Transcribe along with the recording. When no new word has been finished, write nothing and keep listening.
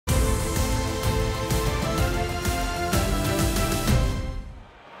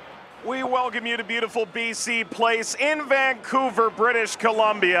welcome you to beautiful BC Place in Vancouver, British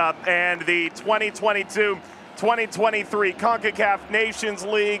Columbia, and the 2022-2023 Concacaf Nations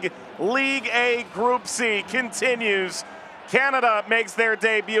League League A Group C continues. Canada makes their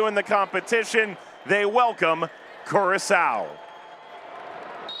debut in the competition. They welcome Curaçao.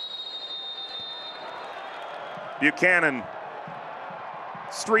 Buchanan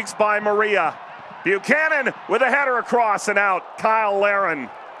streaks by Maria. Buchanan with a header across and out. Kyle Larin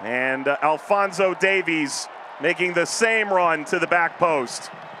and Alphonso Davies making the same run to the back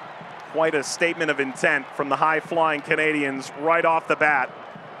post. Quite a statement of intent from the high-flying Canadians right off the bat.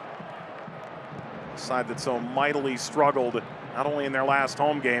 A side that so mightily struggled, not only in their last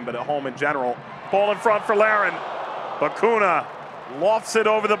home game, but at home in general. Ball in front for Larin. Bakuna lofts it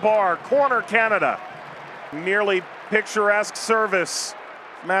over the bar. Corner Canada. Nearly picturesque service.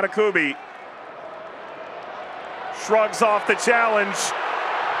 Matakubi shrugs off the challenge.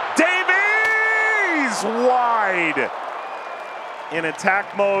 Davies wide in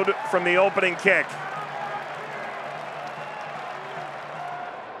attack mode from the opening kick.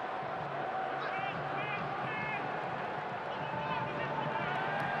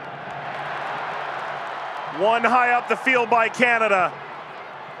 One high up the field by Canada.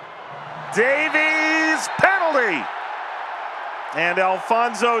 Davies, penalty. And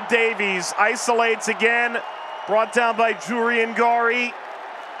Alphonso Davies isolates again, brought down by Julian Gari.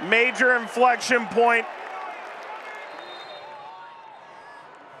 Major inflection point.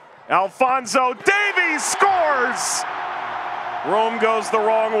 Alphonso Davies scores! Rome goes the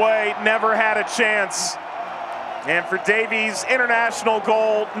wrong way, never had a chance. And for Davies, international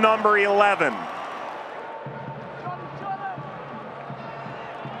goal number 11.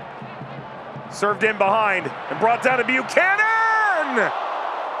 Served in behind and brought down to Buchanan!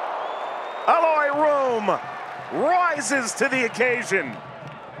 Aloy Room rises to the occasion.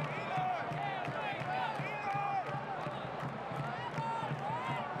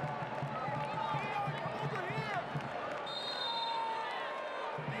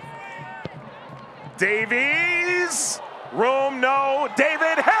 Davies, Room no,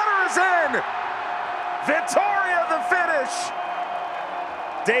 David headers in! Victoria the finish!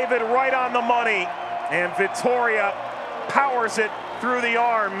 David right on the money, and Victoria powers it through the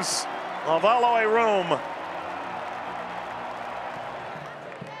arms of Aloy Room.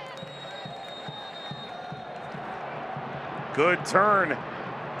 Good turn.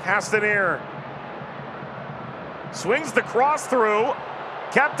 Castaneer swings the cross through.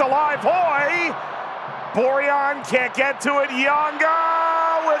 Kept alive. Hoy! Borjan can't get to it.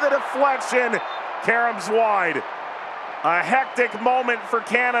 Yanga with a deflection. Karam's wide. A hectic moment for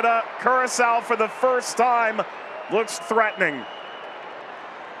Canada. Curaçao for the first time looks threatening.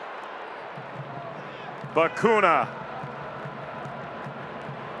 Bakuna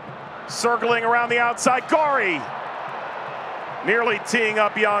circling around the outside. Gari nearly teeing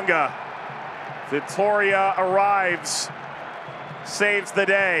up Yanga. Victoria arrives, saves the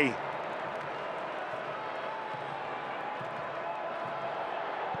day.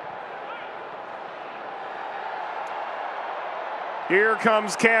 Here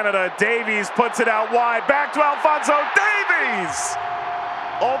comes Canada. Davies puts it out wide. Back to Alphonso Davies!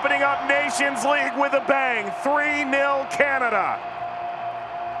 Opening up Nations League with a bang. 3-0 Canada.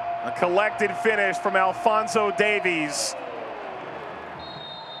 A collected finish from Alphonso Davies.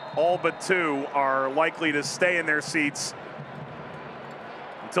 All but two are likely to stay in their seats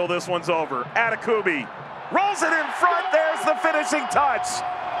until this one's over. Atakubi rolls it in front. There's the finishing touch.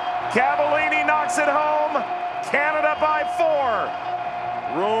 Cavallini knocks it home. Canada by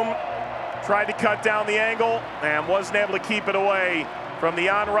 4. Room tried to cut down the angle and wasn't able to keep it away from the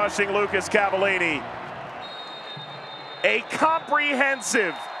onrushing Lucas Cavallini. A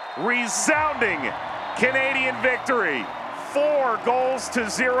comprehensive, resounding Canadian victory.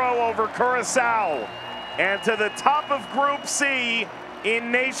 4-0 over Curaçao. And to the top of Group C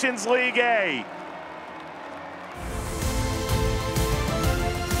in Nations League A.